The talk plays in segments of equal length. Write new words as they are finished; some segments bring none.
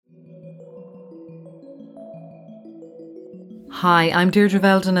Hi, I'm Deirdre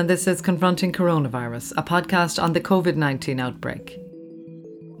Veldon and this is Confronting Coronavirus, a podcast on the COVID-19 outbreak.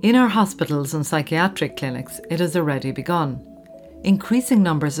 In our hospitals and psychiatric clinics, it has already begun. Increasing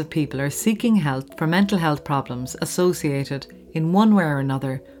numbers of people are seeking help for mental health problems associated, in one way or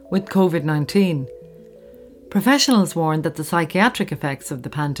another, with COVID-19. Professionals warn that the psychiatric effects of the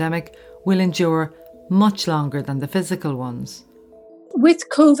pandemic will endure much longer than the physical ones. With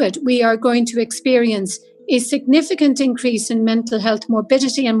COVID, we are going to experience a significant increase in mental health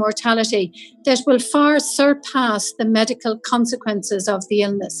morbidity and mortality that will far surpass the medical consequences of the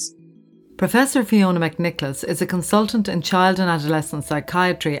illness. Professor Fiona McNicholas is a consultant in Child and Adolescent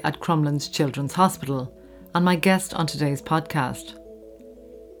Psychiatry at Crumlin's Children's Hospital and my guest on today's podcast.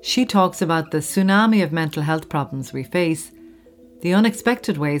 She talks about the tsunami of mental health problems we face, the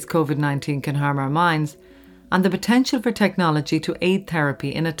unexpected ways COVID-19 can harm our minds, and the potential for technology to aid therapy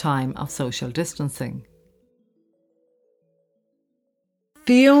in a time of social distancing.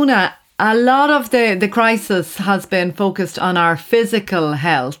 Fiona, a lot of the crisis has been focused on our physical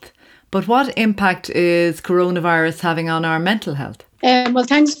health, but what impact is coronavirus having on our mental health? Well,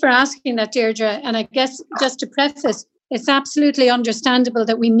 thanks for asking that, Deirdre. And I guess just to preface, it's absolutely understandable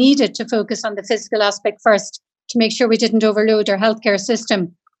that we needed to focus on the physical aspect first to make sure we didn't overload our healthcare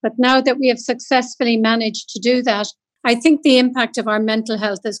system. But now that we have successfully managed to do that, I think the impact of our mental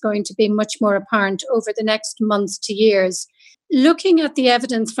health is going to be much more apparent over the next months to years. Looking at the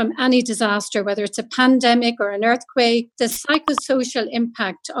evidence from any disaster, whether it's a pandemic or an earthquake, the psychosocial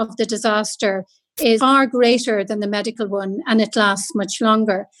impact of the disaster is far greater than the medical one, and it lasts much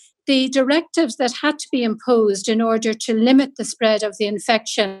longer. The directives that had to be imposed in order to limit the spread of the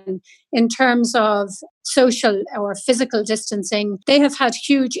infection in terms of social or physical distancing, they have had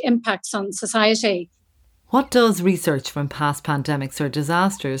huge impacts on society. What does research from past pandemics or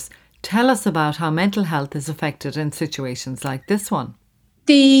disasters tell us about how mental health is affected in situations like this one?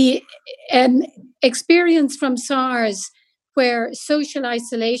 The experience from SARS, where social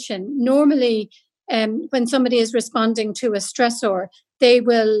isolation, normally when somebody is responding to a stressor, they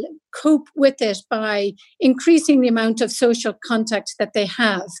will cope with it by increasing the amount of social contact that they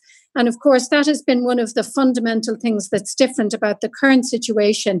have. And of course, that has been one of the fundamental things that's different about the current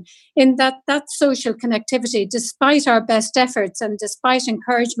situation, in that social connectivity, despite our best efforts and despite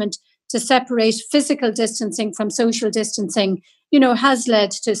encouragement to separate physical distancing from social distancing, has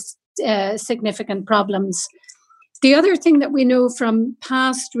led to significant problems. The other thing that we know from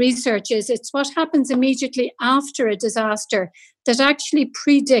past research is it's what happens immediately after a disaster that actually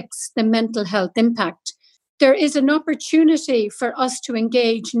predicts the mental health impact. There is an opportunity for us to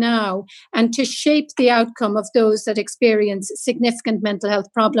engage now and to shape the outcome of those that experience significant mental health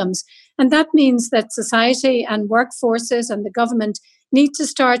problems. And that means that society and workforces and the government need to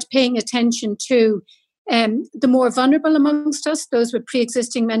start paying attention to the more vulnerable amongst us, those with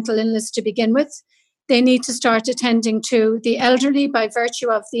pre-existing mental illness to begin with. They need to start attending to the elderly by virtue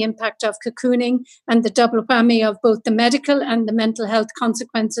of the impact of cocooning and the double whammy of both the medical and the mental health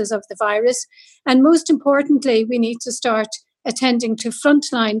consequences of the virus. And most importantly, we need to start attending to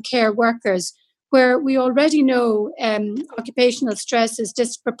frontline care workers, where we already know occupational stress is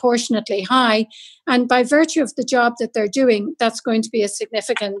disproportionately high. And by virtue of the job that they're doing, that's going to be a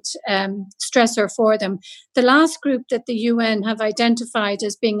significant stressor for them. The last group that the UN have identified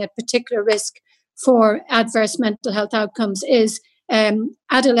as being at particular risk for adverse mental health outcomes is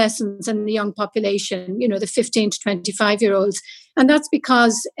adolescents and the young population, the 15 to 25-year-olds. And that's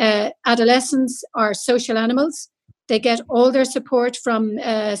because adolescents are social animals. They get all their support from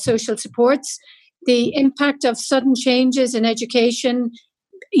social supports. The impact of sudden changes in education.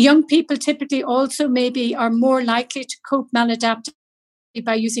 Young people typically also maybe are more likely to cope maladaptively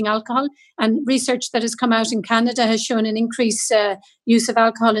by using alcohol, and research that has come out in Canada has shown an increased use of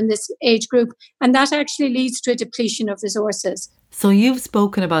alcohol in this age group, and that actually leads to a depletion of resources. So you've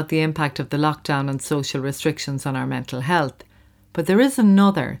spoken about the impact of the lockdown and social restrictions on our mental health, but there is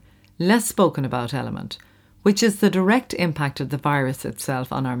another, less spoken about element, which is the direct impact of the virus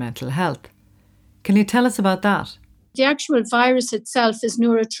itself on our mental health. Can you tell us about that? The actual virus itself is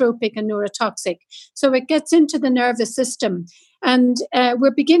neurotropic and neurotoxic, so it gets into the nervous system. And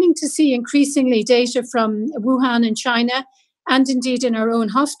we're beginning to see increasingly data from Wuhan in China and indeed in our own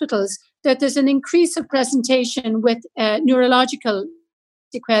hospitals that there's an increase of presentation with neurological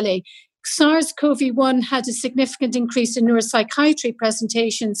sequelae. SARS-CoV-1 had a significant increase in neuropsychiatry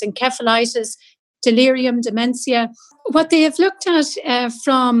presentations, encephalitis, delirium, dementia. What they have looked at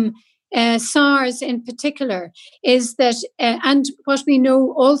from SARS in particular is that, and what we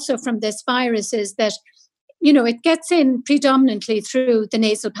know also from this virus is that it gets in predominantly through the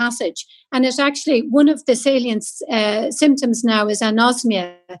nasal passage. And it actually, one of the salient symptoms now is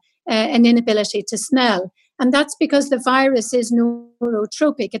anosmia, an inability to smell. And that's because the virus is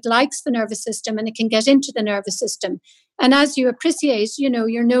neurotropic. It likes the nervous system and it can get into the nervous system. And as you appreciate,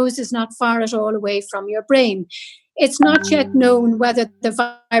 your nose is not far at all away from your brain. It's not yet known whether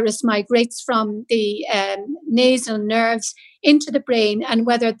the virus migrates from the nasal nerves into the brain and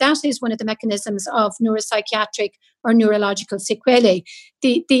whether that is one of the mechanisms of neuropsychiatric or neurological sequelae.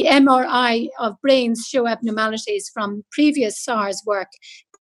 The MRI of brains show abnormalities from previous SARS work,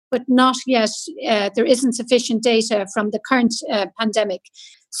 but not yet, there isn't sufficient data from the current pandemic.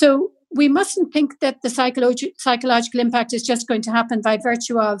 So we mustn't think that the psychological impact is just going to happen by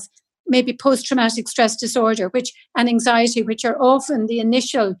virtue of maybe post-traumatic stress disorder, and anxiety, which are often the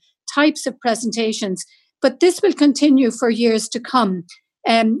initial types of presentations. But this will continue for years to come.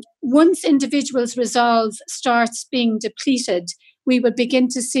 Once individuals' resolve starts being depleted, we will begin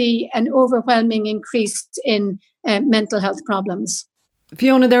to see an overwhelming increase in mental health problems.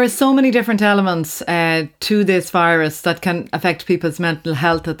 Fiona, there are so many different elements to this virus that can affect people's mental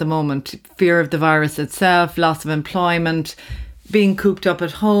health at the moment. Fear of the virus itself, loss of employment, being cooped up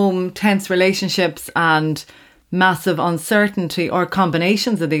at home, tense relationships and massive uncertainty, or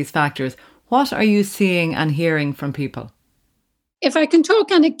combinations of these factors. What are you seeing and hearing from people? If I can talk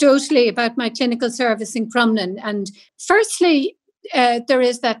anecdotally about my clinical service in Crumlin, and firstly, there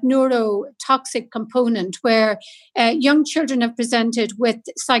is that neurotoxic component where young children have presented with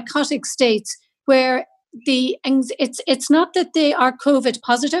psychotic states where it's not that they are COVID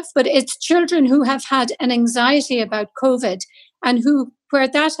positive, but it's children who have had an anxiety about COVID and where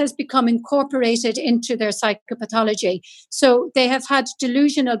that has become incorporated into their psychopathology. So they have had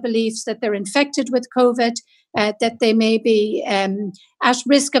delusional beliefs that they're infected with COVID, that they may be at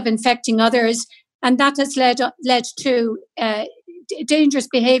risk of infecting others, and that has led to dangerous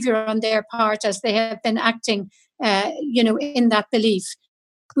behaviour on their part as they have been acting, in that belief.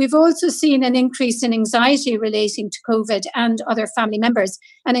 We've also seen an increase in anxiety relating to COVID and other family members,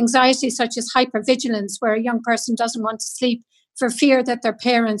 and anxiety such as hypervigilance, where a young person doesn't want to sleep for fear that their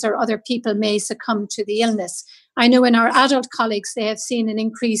parents or other people may succumb to the illness. I know in our adult colleagues, they have seen an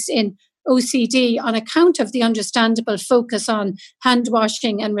increase in OCD on account of the understandable focus on hand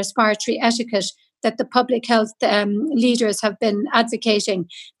washing and respiratory etiquette that the public health leaders have been advocating.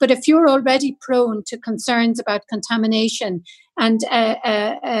 But if you're already prone to concerns about contamination and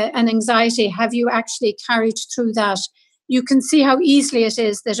anxiety, have you actually carried through that? You can see how easily it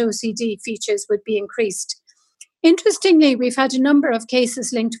is that OCD features would be increased. Interestingly, we've had a number of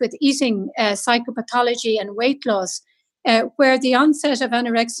cases linked with eating psychopathology and weight loss, where the onset of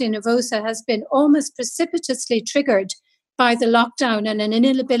anorexia nervosa has been almost precipitously triggered by the lockdown and an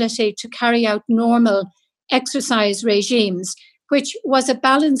inability to carry out normal exercise regimes, which was a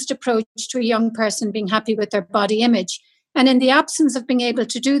balanced approach to a young person being happy with their body image. And in the absence of being able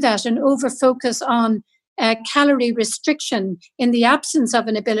to do that, an over-focus on calorie restriction in the absence of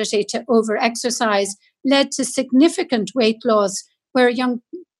an ability to over-exercise led to significant weight loss, where a young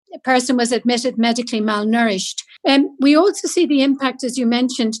person was admitted medically malnourished. We also see the impact, as you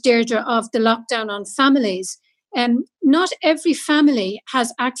mentioned, Deirdre, of the lockdown on families. Not every family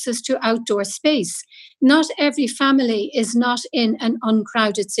has access to outdoor space. Not every family is not in an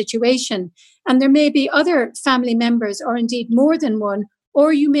uncrowded situation. And there may be other family members, or indeed more than one,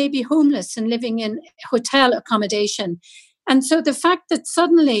 or you may be homeless and living in hotel accommodation. And so the fact that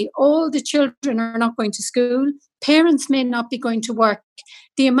suddenly all the children are not going to school, parents may not be going to work,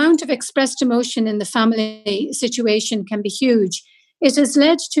 the amount of expressed emotion in the family situation can be huge. It has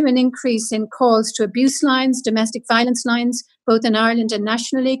led to an increase in calls to abuse lines, domestic violence lines, both in Ireland and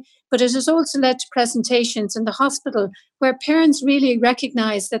nationally, but it has also led to presentations in the hospital where parents really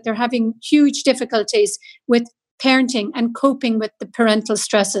recognise that they're having huge difficulties with parenting and coping with the parental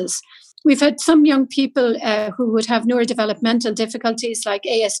stresses. We've had some young people who would have neurodevelopmental difficulties like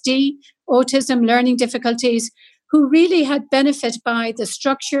ASD, autism, learning difficulties, who really had benefit by the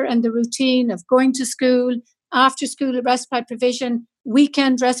structure and the routine of going to school, after school respite provision,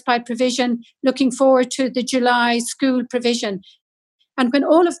 weekend respite provision, looking forward to the July school provision. And when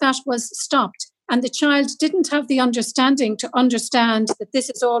all of that was stopped and the child didn't have the understanding to understand that this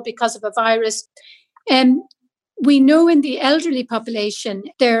is all because of a virus, we know in the elderly population,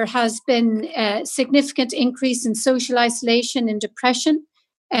 there has been a significant increase in social isolation and depression,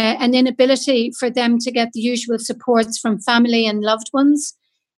 an inability for them to get the usual supports from family and loved ones.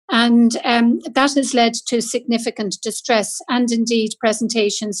 And that has led to significant distress and indeed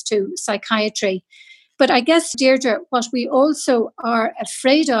presentations to psychiatry. But I guess, Deirdre, what we also are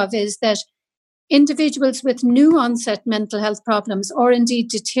afraid of is that individuals with new onset mental health problems or indeed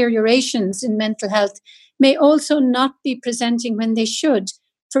deteriorations in mental health may also not be presenting when they should,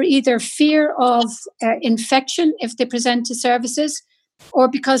 for either fear of infection if they present to services, or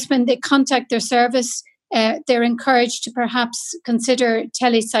because when they contact their service, they're encouraged to perhaps consider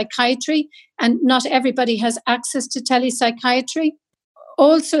telepsychiatry, and not everybody has access to telepsychiatry.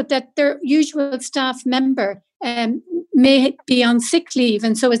 Also, that their usual staff member may be on sick leave,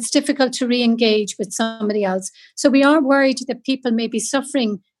 and so it's difficult to re-engage with somebody else. So we are worried that people may be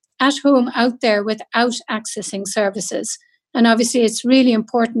suffering at home out there without accessing services. And obviously, it's really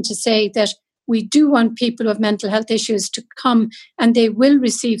important to say that we do want people who have mental health issues to come, and they will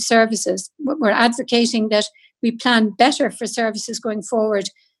receive services. We're advocating that we plan better for services going forward,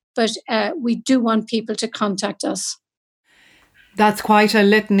 but we do want people to contact us. That's quite a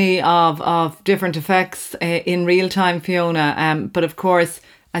litany of different effects in real time, Fiona. But of course,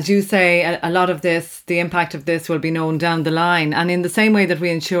 as you say, a lot of this, the impact of this will be known down the line. And in the same way that we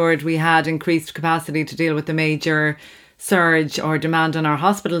ensured we had increased capacity to deal with the major surge or demand on our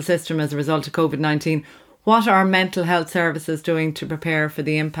hospital system as a result of COVID-19, what are mental health services doing to prepare for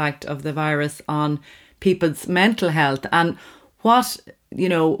the impact of the virus on people's mental health? And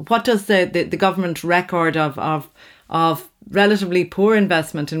what does the government record of relatively poor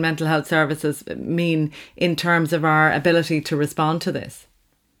investment in mental health services mean in terms of our ability to respond to this?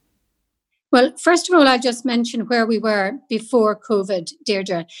 Well, first of all, I'll just mention where we were before COVID,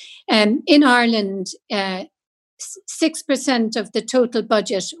 Deirdre. In Ireland, 6% of the total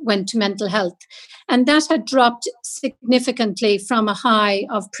budget went to mental health, and that had dropped significantly from a high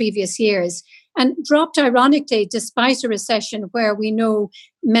of previous years, and dropped ironically despite a recession where we know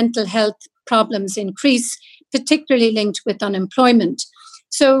mental health problems increase, particularly linked with unemployment.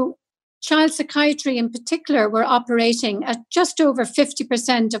 So child psychiatry in particular were operating at just over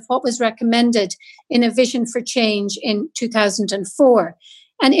 50% of what was recommended in a Vision for Change in 2004.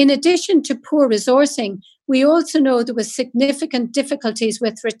 And in addition to poor resourcing, we also know there was significant difficulties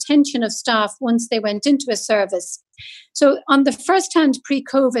with retention of staff once they went into a service. So on the first hand,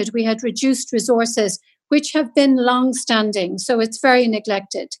 pre-COVID, we had reduced resources, which have been long-standing, so it's very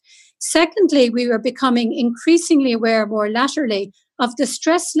neglected. Secondly, we were becoming increasingly aware more laterally of the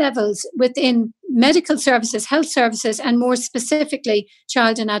stress levels within medical services, health services, and more specifically,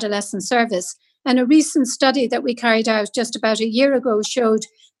 child and adolescent service. And a recent study that we carried out just about a year ago showed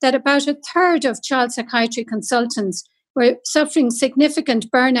that about a third of child psychiatry consultants were suffering significant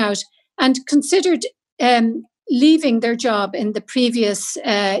burnout and considered leaving their job in the previous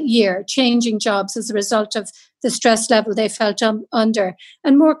year, changing jobs as a result of the stress level they felt under.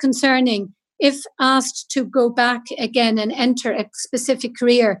 And more concerning, if asked to go back again and enter a specific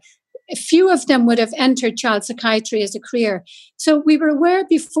career, a few of them would have entered child psychiatry as a career. So we were aware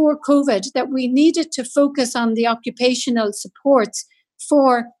before COVID that we needed to focus on the occupational supports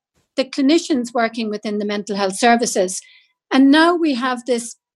for the clinicians working within the mental health services. And now we have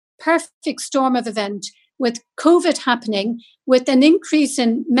this perfect storm of event with COVID happening, with an increase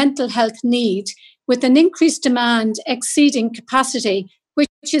in mental health need, with an increased demand exceeding capacity,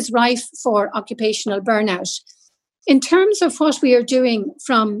 which is rife for occupational burnout. In terms of what we are doing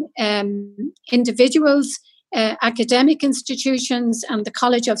from individuals, academic institutions, and the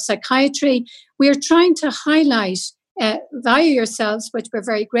College of Psychiatry, we are trying to highlight via yourselves, which we're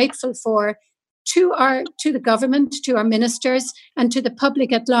very grateful for, to the government, to our ministers, and to the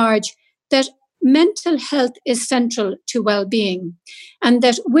public at large, that mental health is central to well-being, and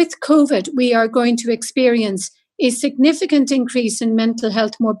that with COVID, we are going to experience a significant increase in mental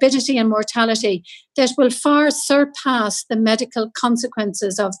health morbidity and mortality that will far surpass the medical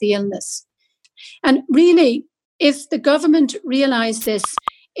consequences of the illness. And really, if the government realise this,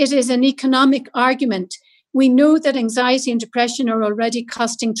 it is an economic argument. We know that anxiety and depression are already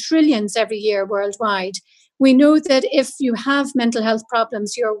costing trillions every year worldwide. We know that if you have mental health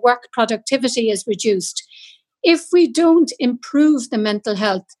problems, your work productivity is reduced. If we don't improve the mental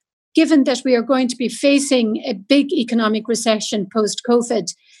health, given that we are going to be facing a big economic recession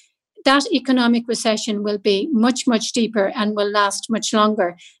post-COVID, that economic recession will be much, much deeper and will last much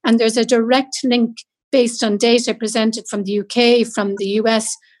longer. And there's a direct link based on data presented from the UK, from the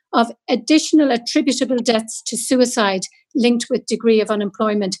US, of additional attributable deaths to suicide linked with degree of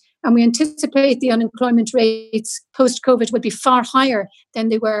unemployment. And we anticipate the unemployment rates post-COVID will be far higher than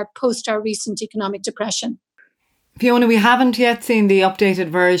they were post our recent economic depression. Fiona, we haven't yet seen the updated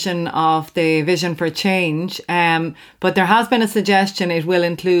version of the Vision for Change, but there has been a suggestion it will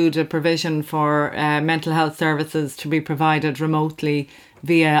include a provision for mental health services to be provided remotely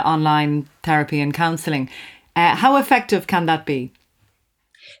via online therapy and counselling. How effective can that be?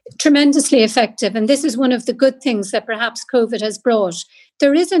 tremendously effective. And this is one of the good things that perhaps COVID has brought.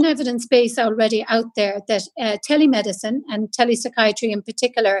 There is an evidence base already out there that telemedicine and telepsychiatry in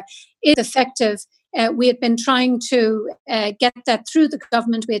particular is effective. We had been trying to get that through the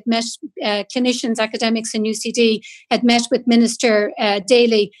government. We had met clinicians, academics in UCD, had met with Minister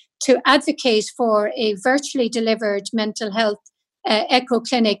Daly to advocate for a virtually delivered mental health echo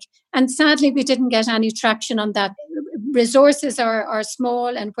clinic. And sadly, we didn't get any traction on that. Resources are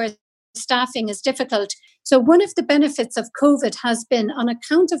small and where staffing is difficult. So one of the benefits of COVID has been, on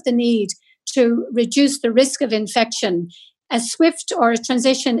account of the need to reduce the risk of infection, a swift or a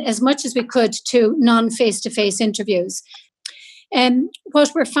transition as much as we could to non-face-to-face interviews.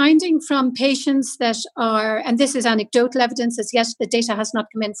 What we're finding from patients that are, and this is anecdotal evidence, as yet the data has not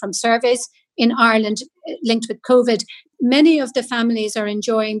come in from surveys in Ireland linked with COVID, many of the families are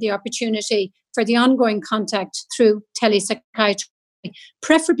enjoying the opportunity for the ongoing contact through telepsychiatry,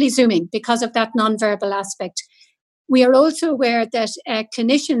 preferably Zooming because of that non-verbal aspect. We are also aware that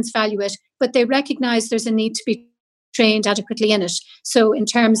clinicians value it, but they recognise there's a need to be trained adequately in it. So in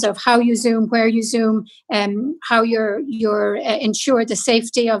terms of how you Zoom, where you Zoom, how you're ensure the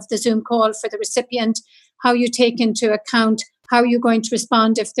safety of the Zoom call for the recipient, how you take into account how you're going to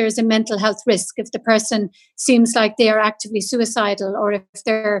respond if there's a mental health risk, if the person seems like they are actively suicidal or if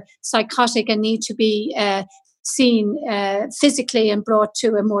they're psychotic and need to be seen physically and brought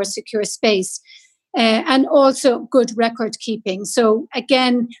to a more secure space. And also good record keeping. So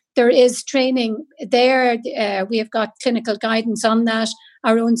again, there is training there. We have got clinical guidance on that.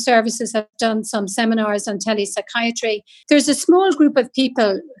 Our own services have done some seminars on telepsychiatry. There's a small group of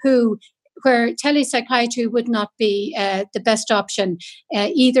people where telepsychiatry would not be the best option,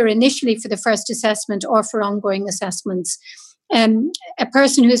 either initially for the first assessment or for ongoing assessments. A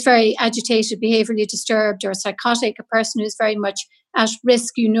person who's very agitated, behaviourally disturbed or psychotic, a person who's very much at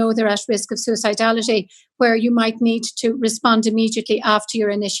risk, they're at risk of suicidality, where you might need to respond immediately after your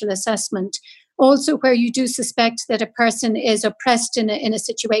initial assessment. Also, where you do suspect that a person is oppressed in a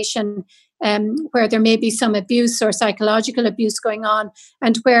situation where there may be some abuse or psychological abuse going on,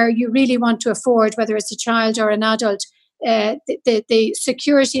 and where you really want to afford, whether it's a child or an adult, the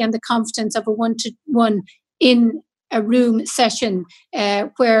security and the confidence of a one-to-one in a room session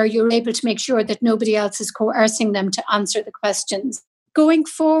where you're able to make sure that nobody else is coercing them to answer the questions. Going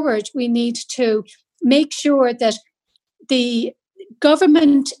forward, we need to make sure that the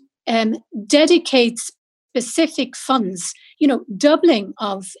government dedicates specific funds, doubling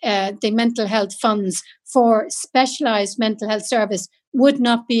of the mental health funds for specialised mental health service would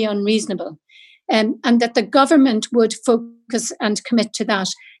not be unreasonable. And that the government would focus and commit to that.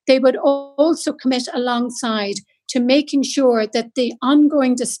 They would also commit alongside to making sure that the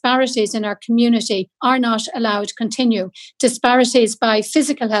ongoing disparities in our community are not allowed to continue. Disparities by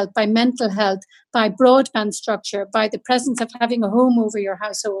physical health, by mental health, by broadband structure, by the presence of having a home over your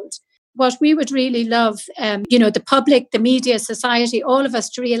household. What we would really love, the public, the media, society, all of us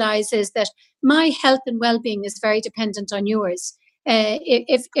to realise is that my health and well-being is very dependent on yours.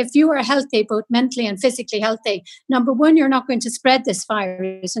 If you are healthy, both mentally and physically healthy, number one, you're not going to spread this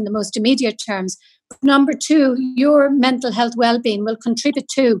virus in the most immediate terms. Number two, your mental health well-being will contribute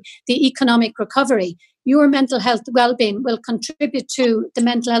to the economic recovery. Your mental health well-being will contribute to the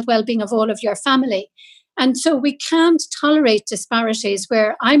mental health well-being of all of your family. And so we can't tolerate disparities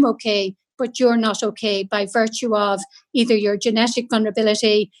where I'm okay, but you're not okay by virtue of either your genetic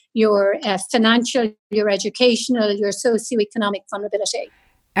vulnerability, your financial, your educational, your socioeconomic vulnerability.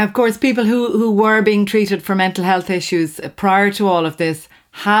 Of course, people who were being treated for mental health issues prior to all of this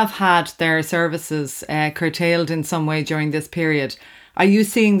have had their services curtailed in some way during this period. Are you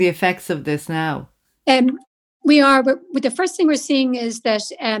seeing the effects of this now? We are. But the first thing we're seeing is that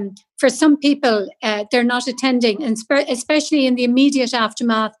for some people, they're not attending, and especially in the immediate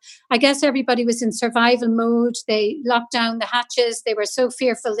aftermath. I guess everybody was in survival mode. They locked down the hatches. They were so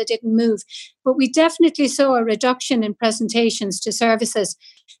fearful they didn't move. But we definitely saw a reduction in presentations to services.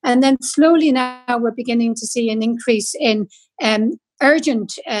 And then slowly now we're beginning to see an increase in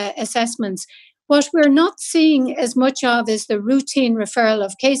urgent assessments. What we're not seeing as much of is the routine referral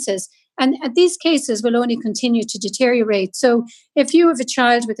of cases. And these cases will only continue to deteriorate. So if you have a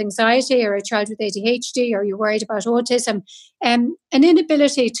child with anxiety or a child with ADHD, or you're worried about autism, an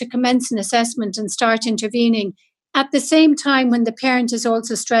inability to commence an assessment and start intervening at the same time when the parent is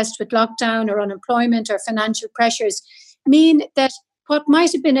also stressed with lockdown or unemployment or financial pressures mean that what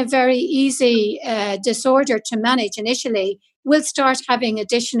might have been a very easy disorder to manage initially will start having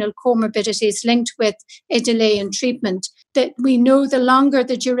additional comorbidities linked with a delay in treatment. That we know the longer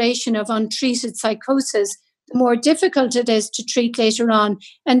the duration of untreated psychosis, the more difficult it is to treat later on,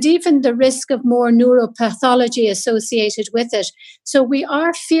 and even the risk of more neuropathology associated with it. So we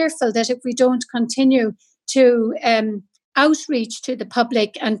are fearful that if we don't continue to outreach to the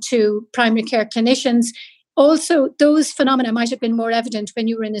public and to primary care clinicians, also those phenomena might have been more evident when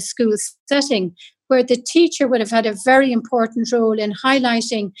you were in a school setting, where the teacher would have had a very important role in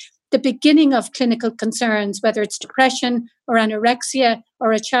highlighting the beginning of clinical concerns, whether it's depression or anorexia,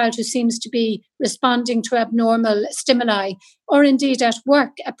 or a child who seems to be responding to abnormal stimuli, or indeed at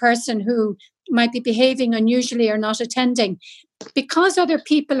work, a person who might be behaving unusually or not attending. Because other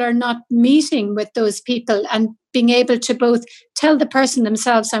people are not meeting with those people and being able to both tell the person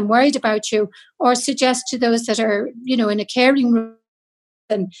themselves, I'm worried about you, or suggest to those that are, in a caring room,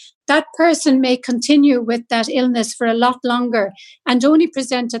 and that person may continue with that illness for a lot longer and only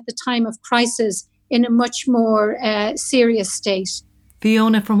present at the time of crisis in a much more serious state.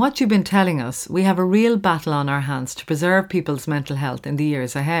 Fiona, from what you've been telling us, we have a real battle on our hands to preserve people's mental health in the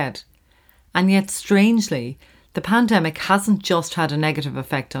years ahead. And yet, strangely, the pandemic hasn't just had a negative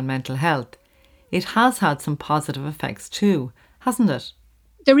effect on mental health. It has had some positive effects too, hasn't it?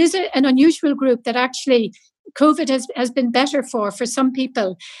 There is an unusual group that actually COVID has been better for some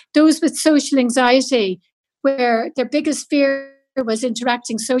people. Those with social anxiety, where their biggest fear was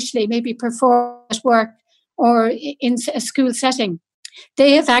interacting socially, maybe perform at work or in a school setting,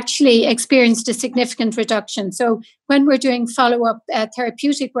 they have actually experienced a significant reduction. So when we're doing follow-up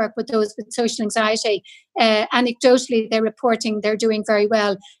therapeutic work with those with social anxiety, anecdotally, they're reporting they're doing very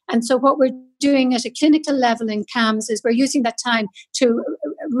well. And so what we're doing at a clinical level in CAMHS is we're using that time to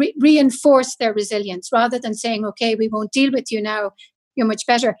reinforce their resilience, rather than saying, okay, we won't deal with you now, you're much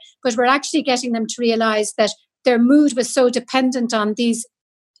better. But we're actually getting them to realize that their mood was so dependent on these,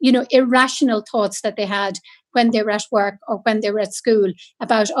 irrational thoughts that they had when they were at work or when they were at school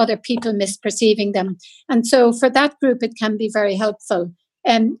about other people misperceiving them. And so for that group, it can be very helpful.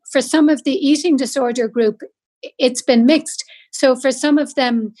 And for some of the eating disorder group, it's been mixed. So for some of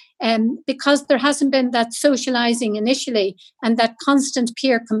them, because there hasn't been that socializing initially and that constant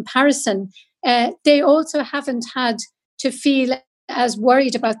peer comparison, they also haven't had to feel as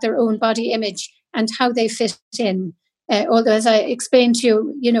worried about their own body image and how they fit in. Although, as I explained to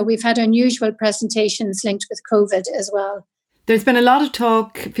you, we've had unusual presentations linked with COVID as well. There's been a lot of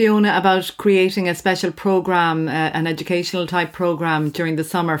talk, Fiona, about creating a special programme, an educational type programme during the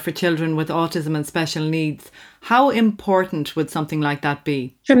summer for children with autism and special needs. How important would something like that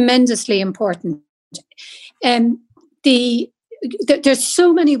be? Tremendously important. There's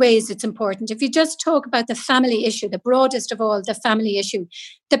so many ways it's important. If you just talk about the family issue, the broadest of all, the family issue,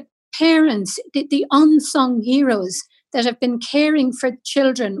 the parents, the unsung heroes that have been caring for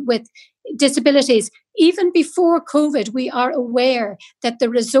children with disabilities. Even before COVID, we are aware that the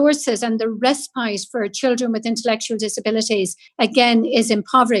resources and the respite for children with intellectual disabilities, again, is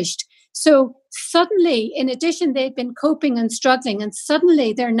impoverished. So suddenly, in addition, they've been coping and struggling, and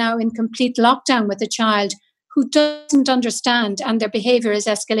suddenly they're now in complete lockdown with a child who doesn't understand, and their behaviour is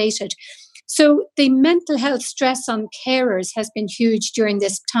escalated. So the mental health stress on carers has been huge during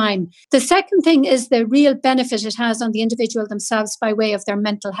this time. The second thing is the real benefit it has on the individual themselves by way of their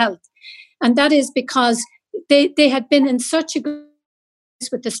mental health. And that is because they had been in such a good place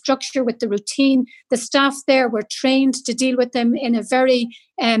with the structure, with the routine. The staff there were trained to deal with them in a very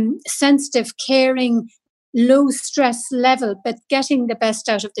sensitive, caring, low stress level, but getting the best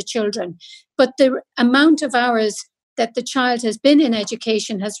out of the children. But the amount of hours that the child has been in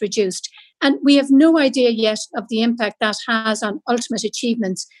education has reduced. And we have no idea yet of the impact that has on ultimate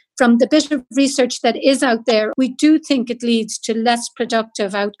achievements. From the bit of research that is out there, we do think it leads to less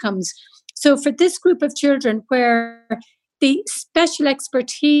productive outcomes. So for this group of children where the special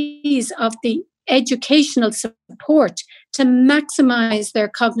expertise of the educational support to maximize their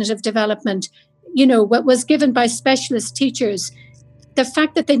cognitive development, what was given by specialist teachers, the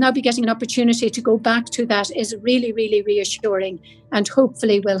fact that they now be getting an opportunity to go back to that is really, really reassuring and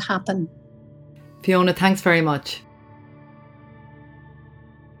hopefully will happen. Fiona, thanks very much.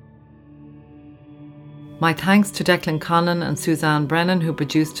 My thanks to Declan Conlon and Suzanne Brennan, who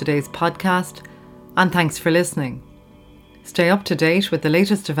produced today's podcast, and thanks for listening. Stay up to date with the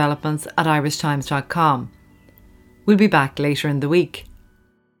latest developments at irishtimes.com. We'll be back later in the week.